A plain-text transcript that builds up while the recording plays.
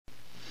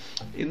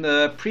In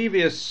the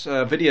previous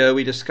video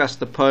we discussed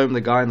the poem The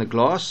Guy in the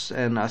Glass,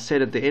 and I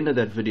said at the end of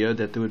that video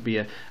that there would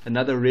be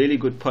another really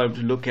good poem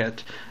to look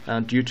at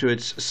due to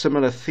its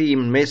similar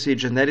theme and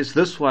message, and that is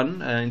this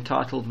one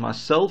entitled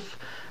Myself,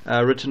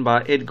 written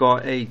by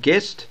Edgar A.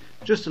 Guest.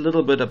 Just a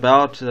little bit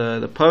about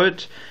the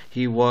poet.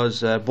 He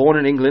was born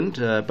in England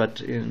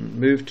but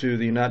moved to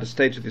the United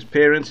States with his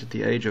parents at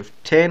the age of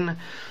 10,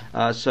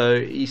 so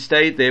he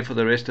stayed there for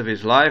the rest of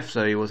his life.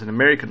 So he was an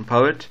American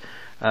poet.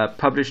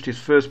 Published his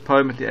first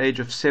poem at the age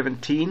of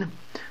 17.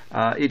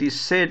 It is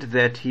said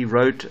that he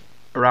wrote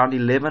around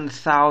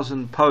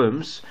 11,000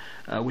 poems,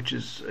 which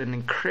is an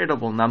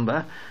incredible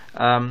number.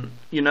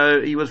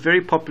 He was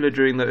very popular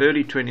during the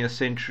early 20th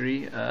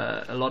century.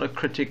 A lot of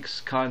critics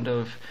kind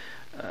of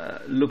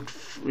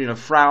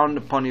frowned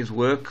upon his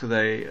work.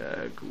 They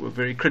were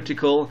very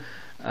critical.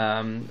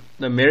 The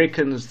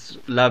Americans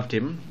loved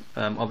him,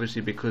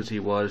 obviously because he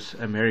was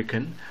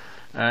American.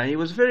 He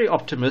was very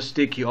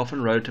optimistic. He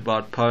often wrote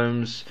about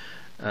poems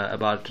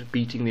about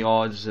beating the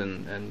odds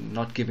and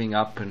not giving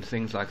up and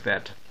things like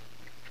that.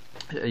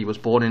 He was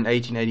born in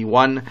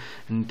 1881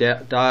 and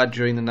died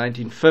during the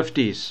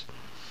 1950s.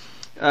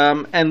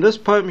 And this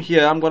poem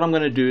here, what I'm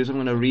going to do is I'm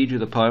going to read you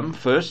the poem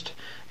first,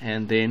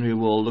 and then we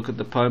will look at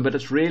the poem. But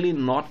it's really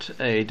not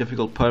a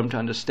difficult poem to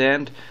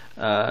understand,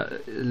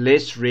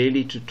 less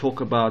really to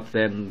talk about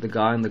than The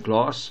Guy in the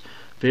Glass.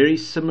 Very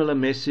similar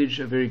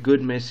message, a very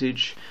good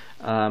message,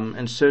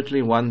 and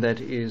certainly one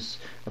that is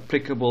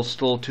applicable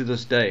still to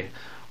this day.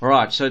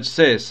 Alright, so it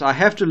says, I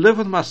have to live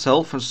with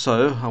myself, and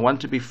so I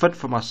want to be fit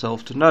for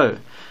myself to know.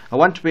 I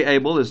want to be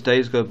able, as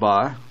days go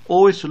by,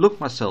 always to look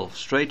myself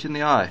straight in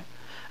the eye.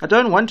 I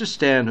don't want to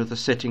stand with the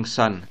setting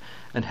sun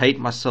and hate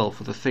myself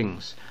for the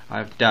things I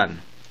have done.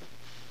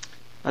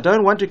 I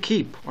don't want to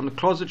keep on the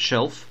closet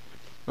shelf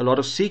a lot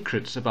of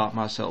secrets about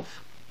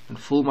myself and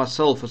fool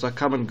myself as I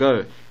come and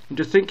go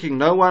into thinking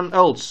no one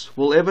else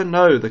will ever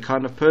know the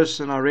kind of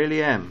person I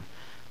really am.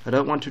 I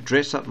don't want to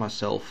dress up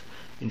myself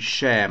in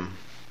sham.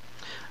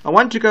 I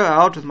want to go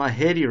out with my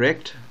head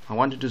erect. I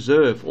want to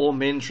deserve all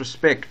men's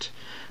respect.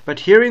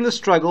 But hearing the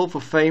struggle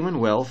for fame and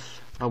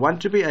wealth, I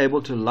want to be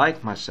able to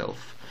like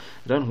myself.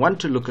 I don't want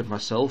to look at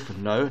myself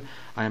and know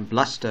I am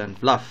bluster and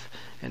bluff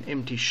and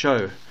empty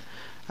show.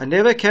 I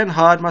never can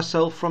hide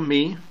myself from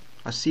me.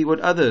 I see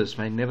what others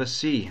may never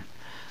see.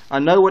 I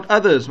know what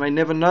others may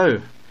never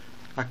know.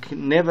 I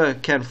never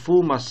can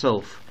fool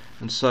myself,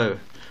 and so,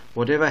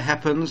 whatever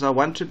happens, I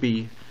want to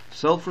be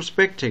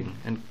self-respecting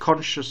and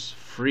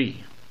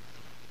conscience-free.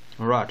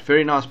 Alright,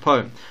 very nice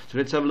poem. So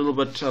let's have a little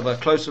bit of a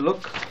closer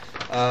look.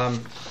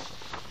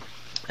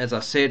 As I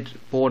said,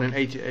 born in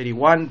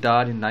 1881,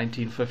 died in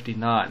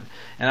 1959.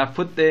 And I've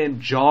put there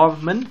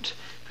enjambment.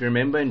 If you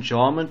remember,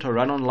 enjambment or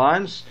run-on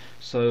lines.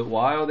 So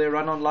why are there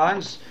run-on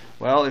lines?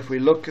 Well, if we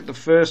look at the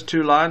first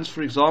two lines,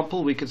 for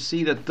example, we can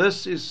see that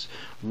this is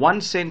one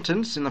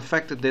sentence in the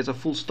fact that there's a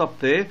full stop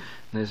there, and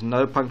there's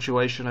no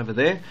punctuation over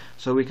there.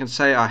 So we can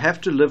say, I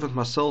have to live with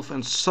myself,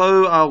 and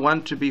so I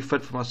want to be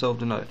fit for myself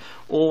to know.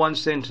 All one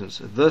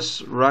sentence.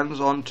 This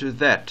runs on to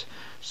that.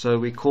 So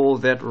we call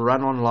that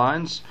run-on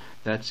lines.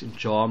 That's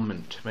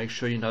enjambment. Make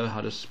sure you know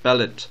how to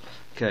spell it.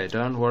 Okay,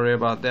 don't worry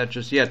about that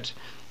just yet.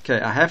 Okay,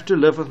 I have to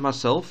live with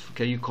myself.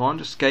 Okay, you can't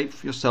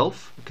escape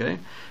yourself. Okay,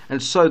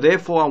 and so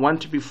therefore I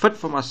want to be fit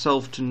for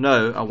myself to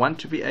know. I want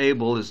to be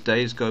able, as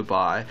days go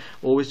by,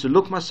 always to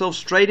look myself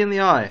straight in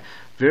the eye.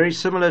 Very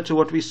similar to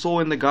what we saw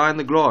in The Guy in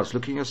the Glass,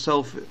 looking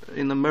yourself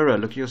in the mirror,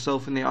 looking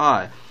yourself in the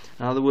eye.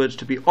 In other words,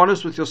 to be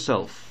honest with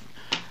yourself.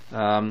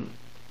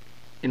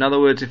 In other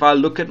words, if I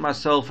look at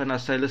myself and I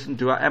say, listen,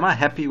 am I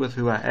happy with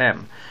who I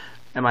am?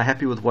 Am I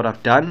happy with what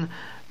I've done?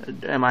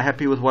 Am I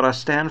happy with what I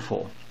stand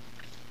for?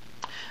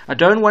 I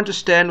don't want to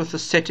stand with the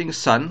setting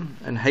sun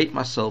and hate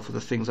myself for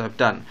the things I've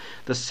done.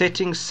 The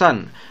setting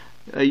sun,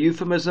 a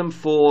euphemism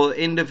for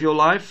end of your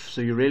life. So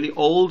you're really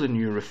old and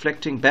you're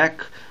reflecting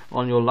back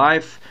on your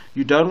life.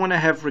 You don't want to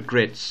have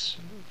regrets.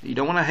 You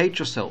don't want to hate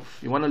yourself.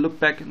 You want to look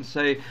back and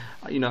say,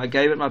 I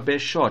gave it my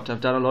best shot.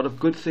 I've done a lot of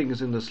good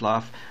things in this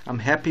life. I'm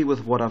happy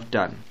with what I've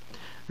done.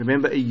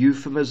 Remember, a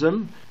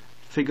euphemism,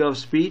 figure of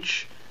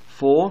speech,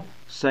 for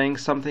saying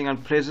something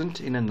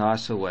unpleasant in a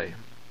nicer way.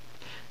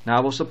 Now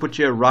I've also put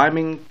here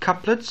rhyming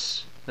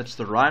couplets. That's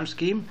the rhyme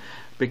scheme,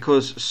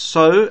 because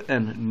so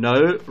and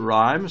no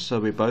rhyme,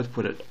 so we both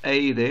put an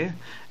A there,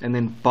 and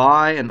then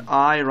by and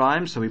I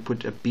rhyme, so we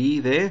put a B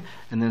there,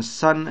 and then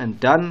sun and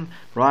done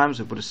rhymes,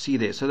 we put a C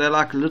there. So they're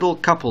like little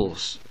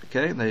couples.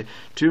 Okay, they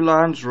two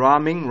lines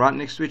rhyming right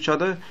next to each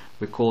other.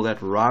 We call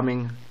that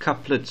rhyming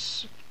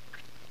couplets.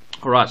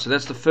 Alright, so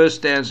that's the first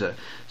stanza.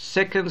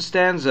 Second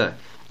stanza.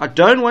 I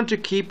don't want to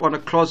keep on a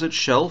closet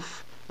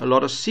shelf a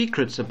lot of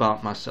secrets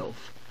about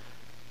myself.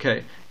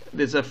 Okay,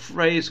 there's a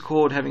phrase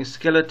called having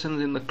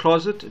skeletons in the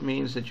closet. It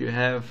means that you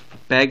have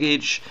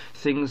baggage,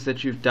 things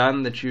that you've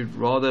done that you'd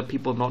rather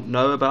people not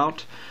know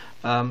about.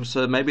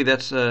 So maybe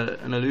that's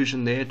an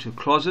allusion there to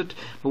closet.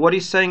 But what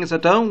he's saying is, I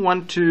don't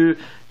want to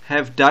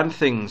have done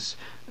things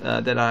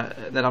that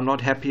I'm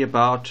not happy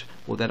about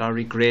or that I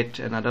regret,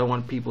 and I don't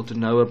want people to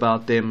know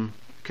about them.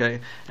 okay,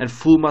 and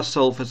fool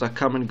myself as I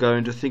come and go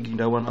into thinking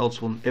no one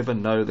else will ever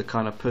know the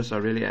kind of person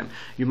I really am.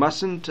 You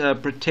mustn't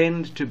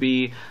pretend to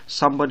be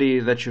somebody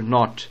that you're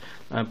not.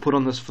 Put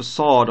on this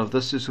facade of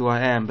this is who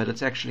I am, but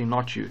it's actually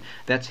not you.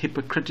 That's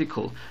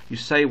hypocritical. You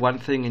say one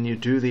thing and you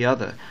do the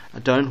other. I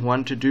don't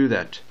want to do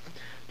that.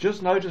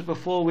 Just notice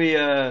before we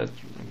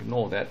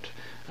ignore that.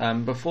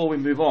 Before we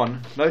move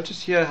on,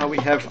 notice here how we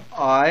have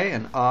I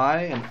and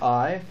I and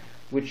I,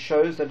 which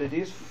shows that it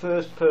is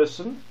first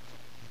person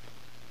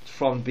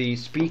from the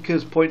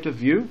speaker's point of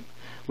view.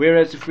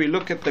 Whereas if we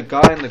look at the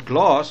guy in the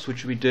glass,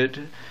 which we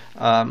did,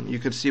 you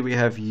can see we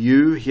have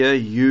you here,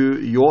 you,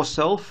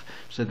 yourself.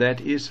 So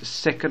that is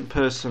second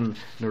person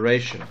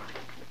narration.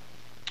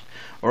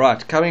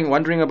 Alright,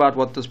 wondering about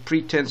what this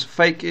pretense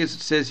fake is. It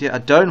says here, I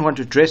don't want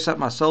to dress up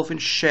myself in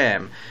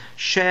sham.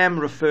 Sham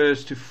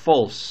refers to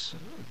false.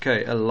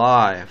 Okay, a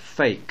lie,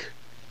 fake.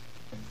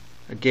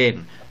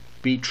 Again,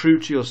 be true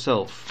to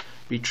yourself.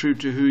 Be true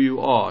to who you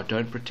are.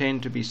 Don't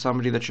pretend to be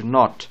somebody that you're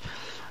not.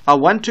 I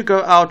want to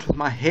go out with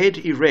my head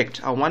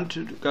erect. I want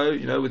to go,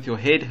 with your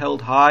head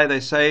held high,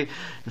 they say.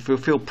 If you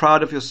feel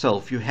proud of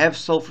yourself, you have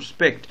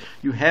self-respect,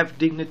 you have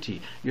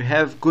dignity, you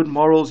have good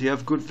morals, you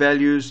have good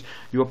values,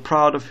 you are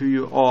proud of who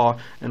you are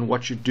and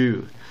what you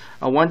do.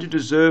 I want to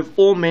deserve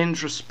all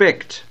men's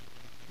respect.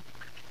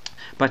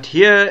 But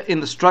here in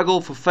the struggle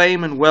for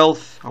fame and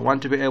wealth, I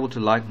want to be able to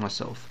like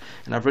myself.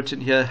 And I've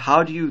written here,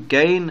 how do you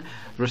gain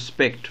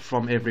respect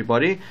from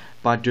everybody?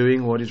 By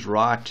doing what is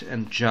right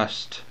and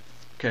just.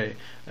 Okay,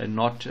 and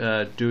not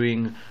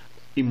doing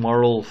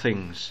immoral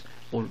things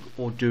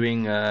or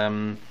doing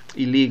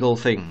illegal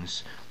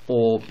things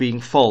or being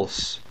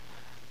false.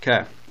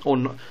 Okay,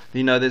 or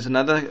there's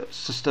another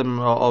system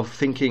of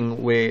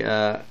thinking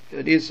where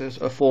it is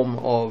a form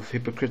of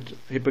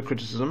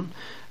hypocriticism,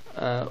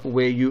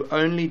 where you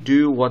only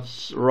do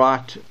what's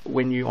right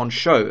when you're on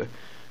show,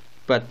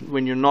 but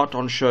when you're not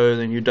on show,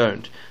 then you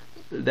don't.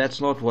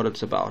 That's not what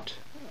it's about.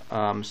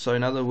 So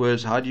in other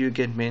words, how do you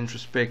get men's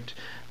respect?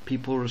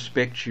 People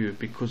respect you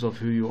because of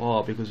who you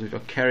are, because of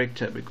your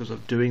character, because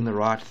of doing the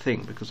right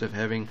thing, because of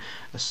having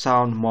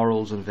sound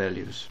morals and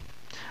values.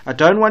 I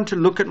don't want to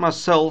look at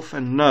myself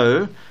and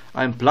know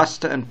I'm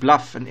bluster and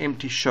bluff and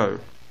empty show.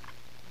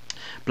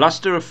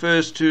 Bluster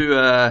refers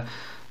to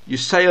you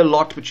say a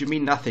lot but you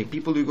mean nothing.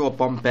 People who are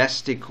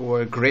bombastic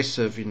or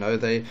aggressive,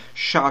 they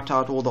shout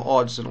out all the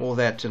odds and all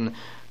that, and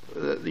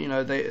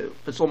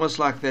it's almost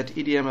like that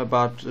idiom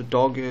about a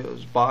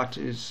dog's bite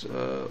is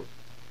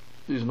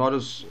not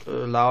as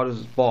loud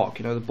as its bark.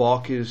 The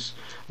bark is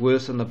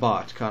worse than the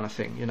bite, kind of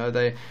thing.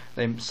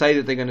 They say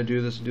that they're going to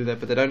do this and do that,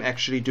 but they don't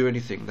actually do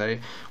anything. They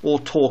all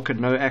talk and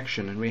no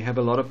action. And we have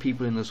a lot of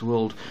people in this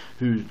world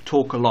who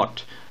talk a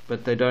lot,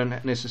 but they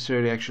don't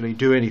necessarily actually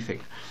do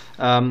anything.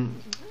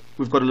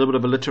 We've got a little bit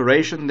of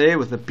alliteration there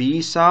with the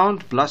B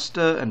sound,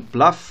 bluster and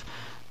bluff.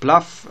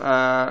 Bluff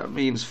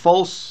means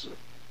false.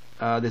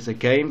 There's a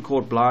game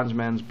called Blind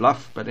Man's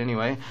Bluff, but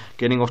anyway,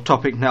 getting off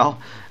topic now.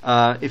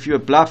 If you're a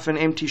bluff and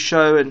empty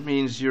show, it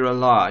means you're a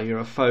lie, you're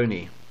a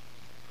phony.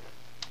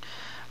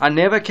 I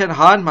never can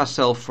hide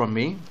myself from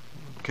me.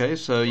 Okay,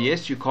 so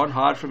yes, you can't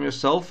hide from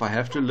yourself. I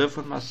have to live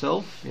with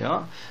myself,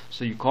 yeah.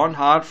 So you can't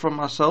hide from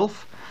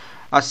myself.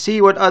 I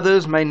see what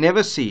others may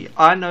never see.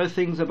 I know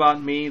things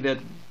about me that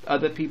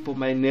other people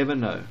may never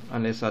know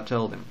unless I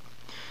tell them.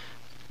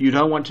 You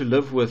don't want to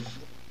live with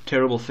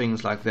terrible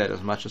things like that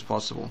as much as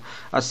possible.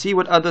 I see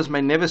what others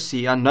may never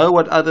see. I know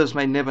what others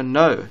may never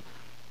know.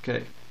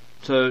 Okay,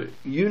 so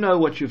you know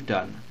what you've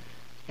done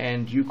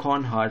and you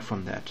can't hide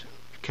from that.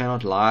 You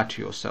cannot lie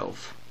to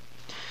yourself.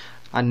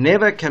 I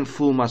never can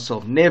fool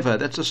myself. Never.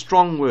 That's a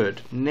strong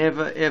word.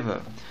 Never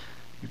ever.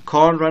 You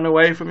can't run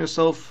away from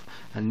yourself.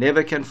 I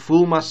never can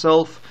fool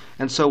myself.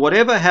 And so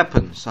whatever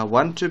happens, I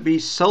want to be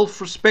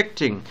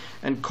self-respecting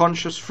and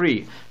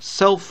conscience-free.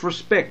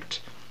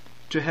 Self-respect.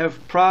 To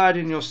have pride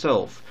in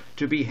yourself,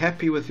 to be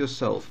happy with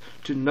yourself,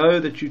 to know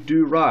that you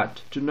do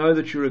right, to know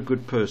that you're a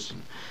good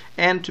person,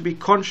 and to be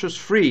conscience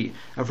free.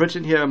 I've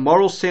written here a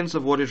moral sense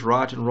of what is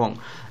right and wrong.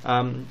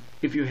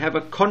 If you have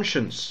a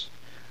conscience,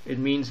 it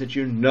means that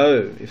you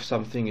know if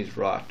something is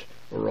right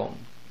or wrong.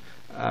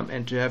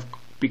 And to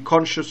be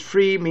conscience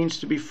free means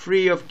to be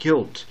free of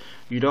guilt.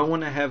 You don't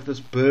want to have this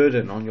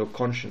burden on your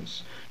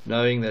conscience,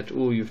 knowing that,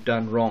 oh, you've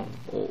done wrong,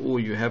 or oh,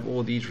 you have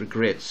all these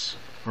regrets.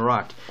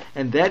 Alright,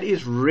 and that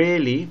is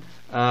really,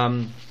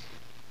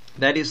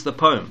 that is the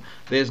poem.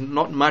 There's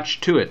not much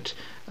to it.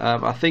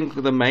 I think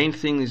the main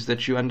thing is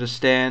that you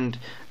understand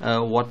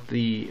what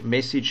the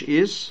message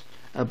is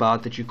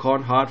about, that you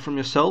can't hide from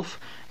yourself,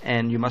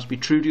 and you must be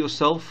true to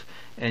yourself,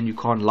 and you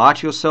can't lie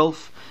to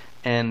yourself,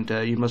 and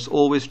you must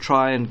always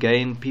try and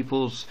gain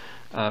people's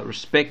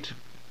respect,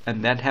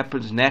 and that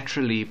happens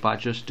naturally by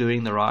just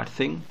doing the right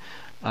thing.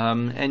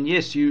 And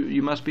yes,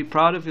 you must be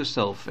proud of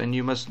yourself, and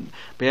you must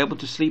be able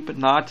to sleep at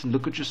night and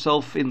look at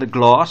yourself in the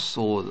glass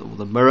or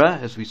the mirror,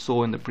 as we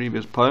saw in the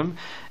previous poem,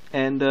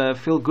 and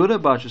feel good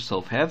about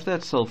yourself. Have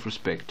that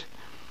self-respect.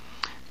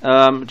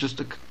 Just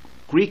a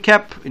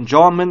recap: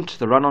 enjoyment,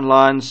 the run-on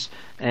lines,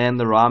 and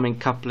the rhyming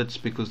couplets,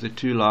 because the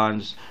two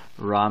lines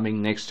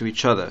rhyming next to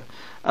each other.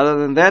 Other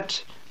than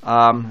that,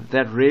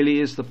 that really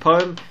is the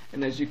poem,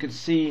 and as you can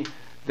see,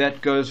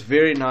 that goes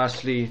very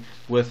nicely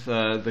with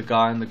the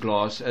guy in the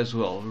glass as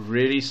well.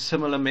 Really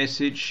similar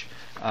message,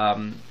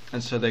 and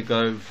so they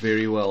go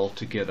very well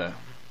together.